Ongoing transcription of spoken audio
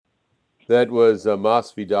That was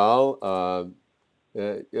Masvidal.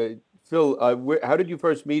 Phil, how did you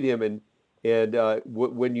first meet him, and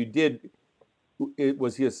when you did,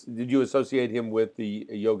 did you associate him with the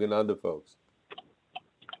Yogananda folks?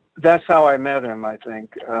 That's how I met him, I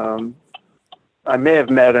think. I may have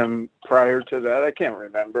met him prior to that. I can't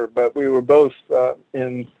remember, but we were both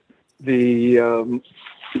in the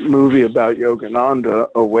movie about Yogananda,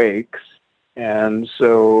 Awake. And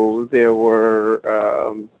so there were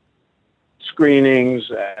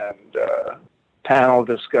screenings and panel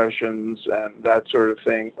discussions and that sort of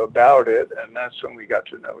thing about it. And that's when we got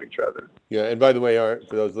to know each other. Yeah, and by the way,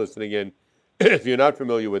 for those listening in, if you're not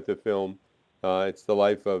familiar with the film, it's the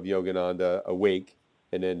life of Yogananda awake,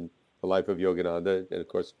 and then the life of Yogananda, and of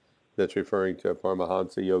course, that's referring to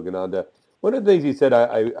Paramahansa Yogananda. One of the things he said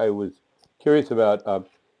I was curious about.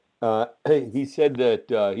 He said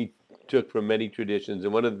that he took from many traditions,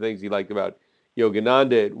 and one of the things he liked about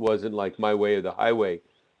Yogananda, it wasn't like my way or the highway,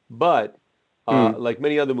 but Mm. like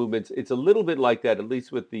many other movements, it's a little bit like that, at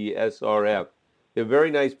least with the SRF. They're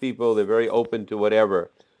very nice people. They're very open to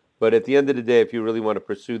whatever. But at the end of the day, if you really want to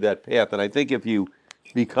pursue that path, and I think if you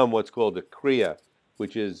become what's called a Kriya,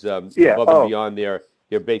 which is Yeah. above and Oh, beyond their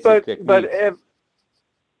basic but techniques.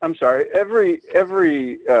 I'm sorry. Every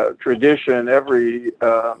tradition, every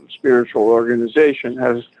spiritual organization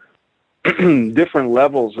has different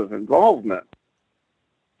levels of involvement.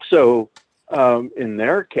 So, in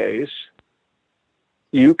their case,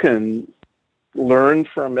 you can learn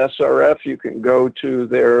from SRF. You can go to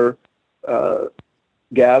their uh,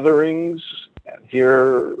 gatherings and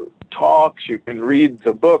hear talks. You can read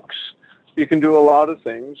the books. You can do a lot of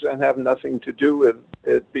things and have nothing to do with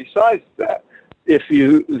it besides that. If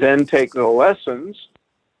you then take the lessons,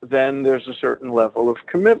 then there's a certain level of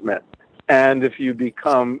commitment. And if you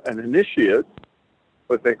become an initiate,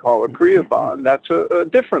 what they call a Kriya bond, that's a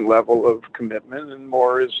different level of commitment, and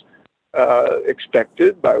more is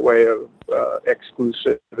expected by way of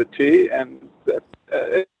exclusivity, and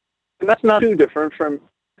that's not too different from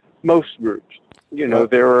most groups. You know,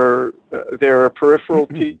 Uh, there are peripheral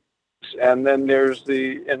teams, and then there's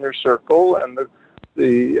the inner circle and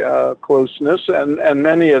the closeness, and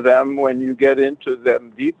many of them, when you get into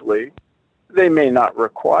them deeply, they may not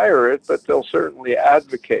require it, but they'll certainly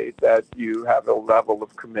advocate that you have a level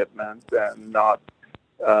of commitment and not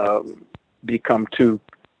um, become too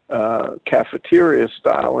cafeteria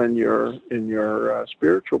style in your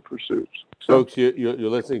spiritual pursuits. So Folks, you're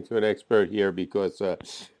listening to an expert here because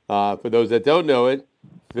for those that don't know it,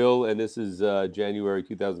 Phil, and this is January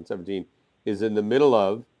 2017, is in the middle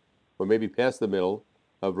of, or maybe past the middle,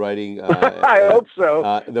 of writing I hope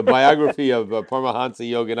so. the biography of Paramahansa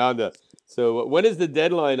Yogananda. So when is the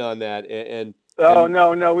deadline on that? Oh And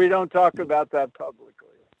no, no, we don't talk about that publicly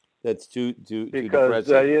that's too because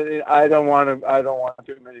depressing. I don't want to. I don't want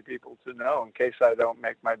too many people to know in case I don't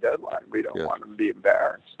make my deadline. We don't Yeah. want them to be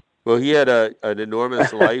embarrassed. Well, he had an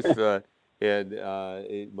enormous life, and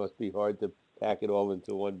it must be hard to pack it all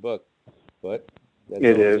into one book. But that's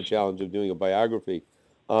It always is. a challenge of doing a biography.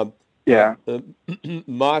 Um, uh, Yeah. uh,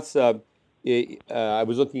 Moss, I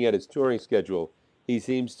was looking at his touring schedule. He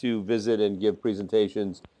seems to visit and give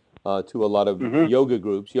presentations to a lot of Hmm. yoga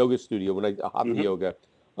groups, yoga studio, hatha Hmm. yoga.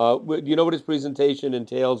 Do you know what his presentation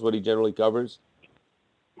entails? What he generally covers?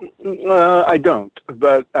 I don't,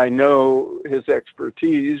 but I know his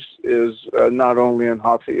expertise is not only in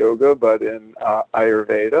Hatha Yoga, but in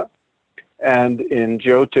Ayurveda and in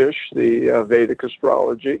Jyotish, the Vedic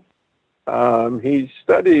astrology. He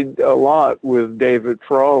studied a lot with David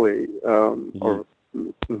Frawley, Hmm. or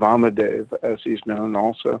Vamadev, as he's known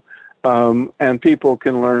also. And people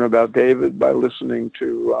can learn about David by listening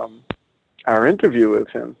to our interview with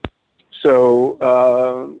him.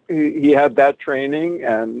 So he had that training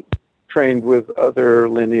and trained with other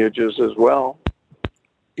lineages as well.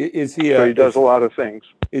 Is he So a he does a lot of things.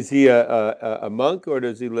 is he a monk, or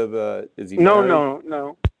does he live? Is he No, married?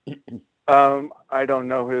 no, no. I don't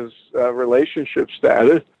know his relationship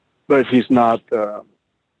status, but he's not,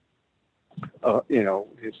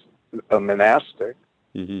 he's a monastic.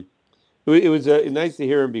 Hmm. It was nice to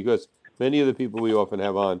hear him because many of the people we often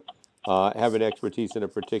have on have an expertise in a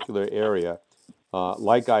particular area,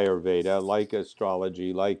 like Ayurveda, like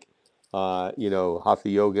astrology, like Hatha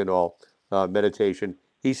yoga and all meditation.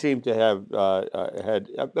 He seemed to have had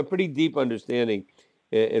a pretty deep understanding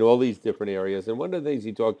in all these different areas. And one of the things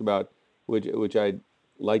he talked about, which I'd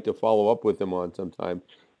like to follow up with him on sometime,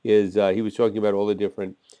 is he was talking about all the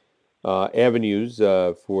different avenues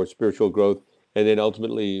for spiritual growth, and then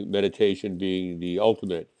ultimately meditation being the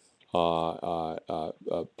ultimate place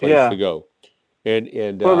to Yeah. go.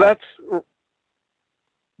 And Well, that's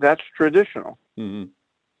that's traditional. Hmm.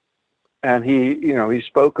 And he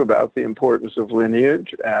spoke about the importance of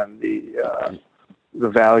lineage and the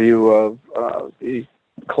value of the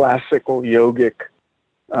classical yogic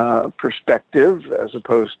perspective, as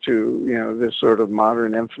opposed to this sort of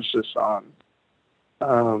modern emphasis on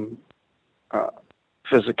um, uh,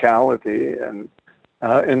 physicality.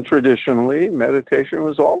 And traditionally, meditation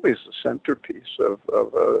was always the centerpiece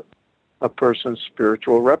of a person's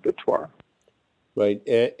spiritual repertoire. Right.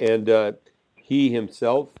 And he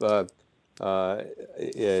himself, uh,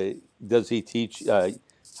 does he teach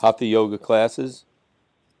hatha yoga classes?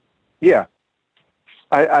 Yeah,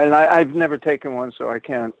 I've never taken one, so I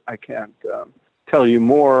can't tell you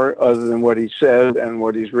more other than what he said and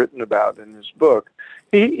what he's written about in his book.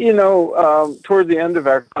 Toward the end of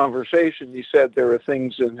our conversation, he said there are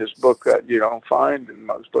things in his book that you don't find in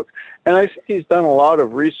most books, and I think he's done a lot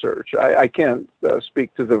of research. I can't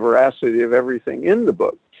speak to the veracity of everything in the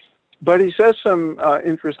book, but he says some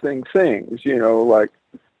interesting things. Like,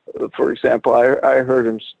 for example, I heard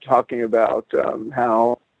him talking about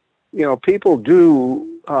how people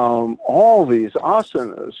do all these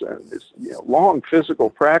asanas and this, long physical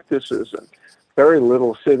practices and very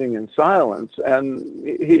little sitting in silence. And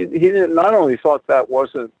he not only thought that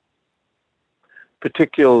wasn't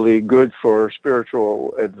particularly good for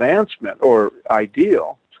spiritual advancement or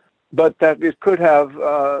ideal, but that it could have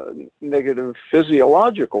negative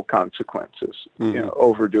physiological consequences, Hmm.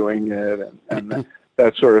 overdoing it and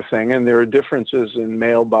that sort of thing. And there are differences in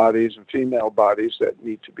male bodies and female bodies that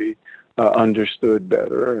need to be understood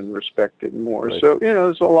better and respected more. Right. So,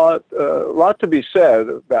 there's a lot to be said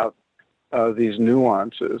about these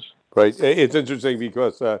nuances. Right. It's interesting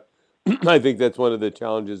because I think that's one of the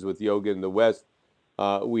challenges with yoga in the West.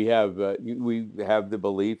 We have the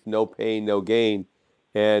belief no pain, no gain,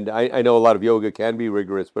 and I know a lot of yoga can be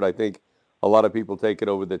rigorous, but I think a lot of people take it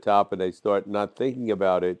over the top and they start not thinking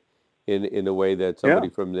about it in a way that Yeah, somebody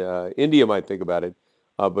from India might think about it,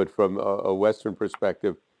 but from a Western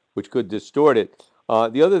perspective, which could distort it.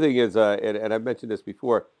 The other thing is, and I've mentioned this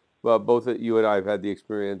before, both you and I have had the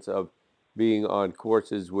experience of being on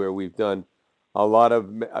courses where we've done a lot of,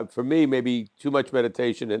 for me, maybe too much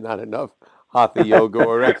meditation and not enough hatha yoga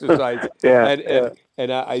or exercise. yeah, And yeah, and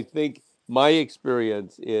and I think my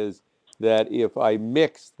experience is that if I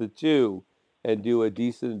mix the two and do a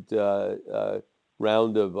decent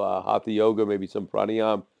round of hatha yoga, maybe some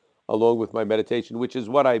pranayam, along with my meditation, which is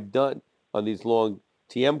what I've done on these long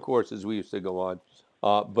TM courses we used to go on.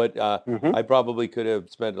 But hmm I probably could have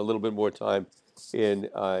spent a little bit more time in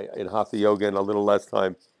hatha yoga and a little less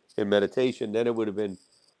time in meditation. Then it would have been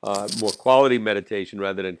more quality meditation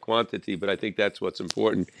rather than quantity. But I think that's what's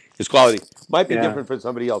important is quality. Might be yeah, different for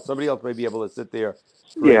somebody else. Somebody else may be able to sit there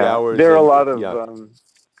for eight yeah. hours There are and a yeah,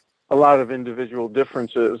 lot of individual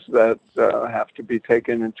differences that have to be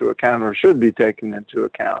taken into account or should be taken into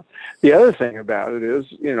account. The other thing about it is,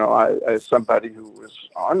 as somebody who was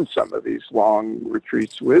on some of these long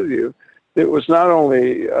retreats with you, it was not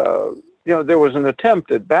only, there was an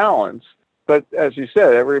attempt at balance, but as you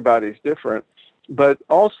said, everybody's different. But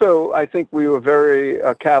also, I think we were very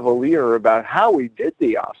cavalier about how we did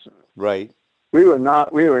the asana. right. We were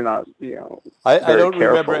not, I very don't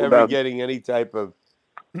remember careful ever about. getting any type of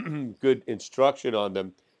good instruction on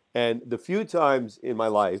them. And the few times in my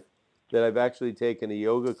life that I've actually taken a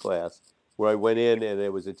yoga class where I went in and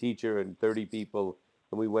there was a teacher and 30 people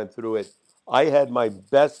and we went through it, I had my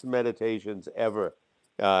best meditations ever,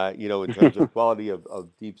 in terms of quality of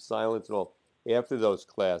deep silence and all after those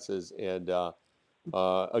classes. And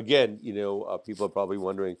again, people are probably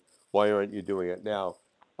wondering, why aren't you doing it now?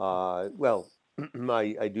 Well,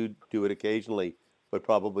 I do it occasionally, but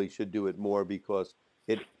probably should do it more because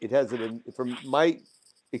it has from my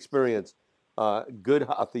experience, good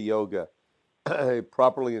hatha yoga,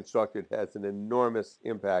 properly instructed, has an enormous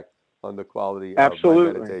impact on the quality of my Absolutely.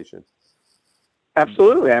 meditation.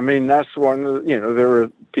 Absolutely. I mean, that's one of there are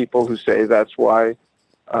people who say that's why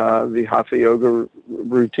the hatha yoga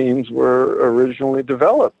routines were originally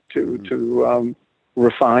developed Mhm. to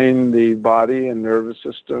refine the body and nervous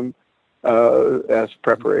system as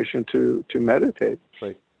preparation to meditate.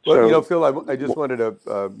 Right. Well, So, Phil, I just wanted to,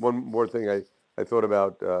 one more thing I thought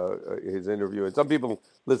about his interview. And some people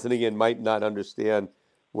listening in might not understand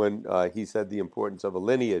when he said the importance of a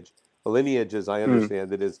lineage. A lineage, as I mm,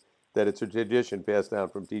 understand it, is that it's a tradition passed down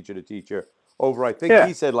from teacher to teacher over, I think yeah,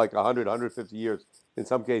 he said like 100, 150 years, in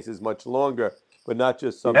some cases much longer, but not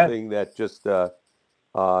just yeah, something that just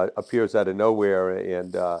appears out of nowhere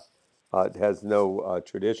and has no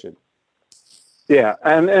tradition. yeah,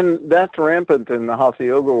 and that's rampant in the hatha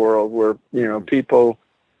yoga world, where Hmm. people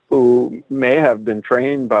who may have been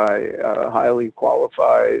trained by highly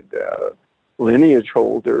qualified lineage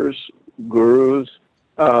holders, gurus,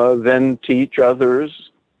 then teach others,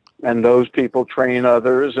 and those people train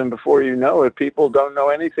others, and before you know it, people don't know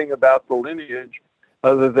anything about the lineage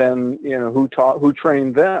other than who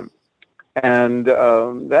trained them, and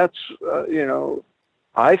that's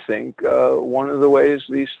I think one of the ways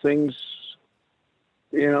these things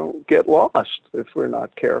get lost if we're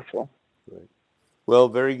not careful. Right. Well,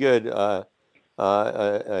 very good. A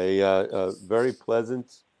very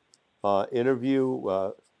pleasant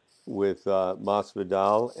interview with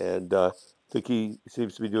Masvidal, and I think he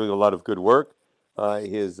seems to be doing a lot of good work.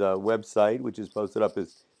 His website, which is posted up,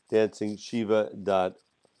 is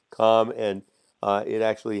dancingshiva.com, and it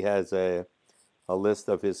actually has a list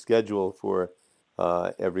of his schedule for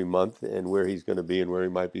every month and where he's going to be and where he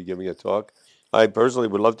might be giving a talk. I personally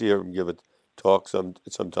would love to hear him give a talk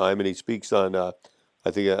sometime, and he speaks on I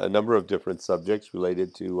think a number of different subjects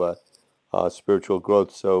related to spiritual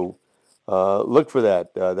growth. So look for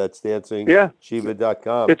that. That's Yeah,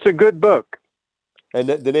 dancingshiva.com. it's a good book. And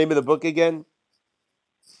the name of the book again?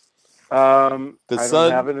 I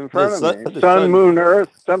don't have it in front of me. The Sun, Moon, Earth,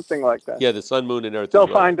 something like that. Yeah, the Sun, Moon, and Earth They'll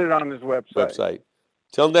find it on his website.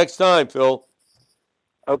 Till next time, Phil.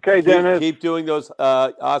 Okay, Dennis. Keep doing those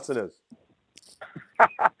asanas.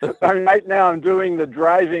 Right now, I'm doing the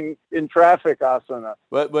driving in traffic asana.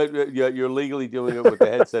 But you're legally doing it with the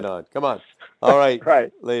headset on. Come on. All right.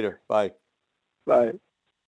 Right. Later. Bye. Bye.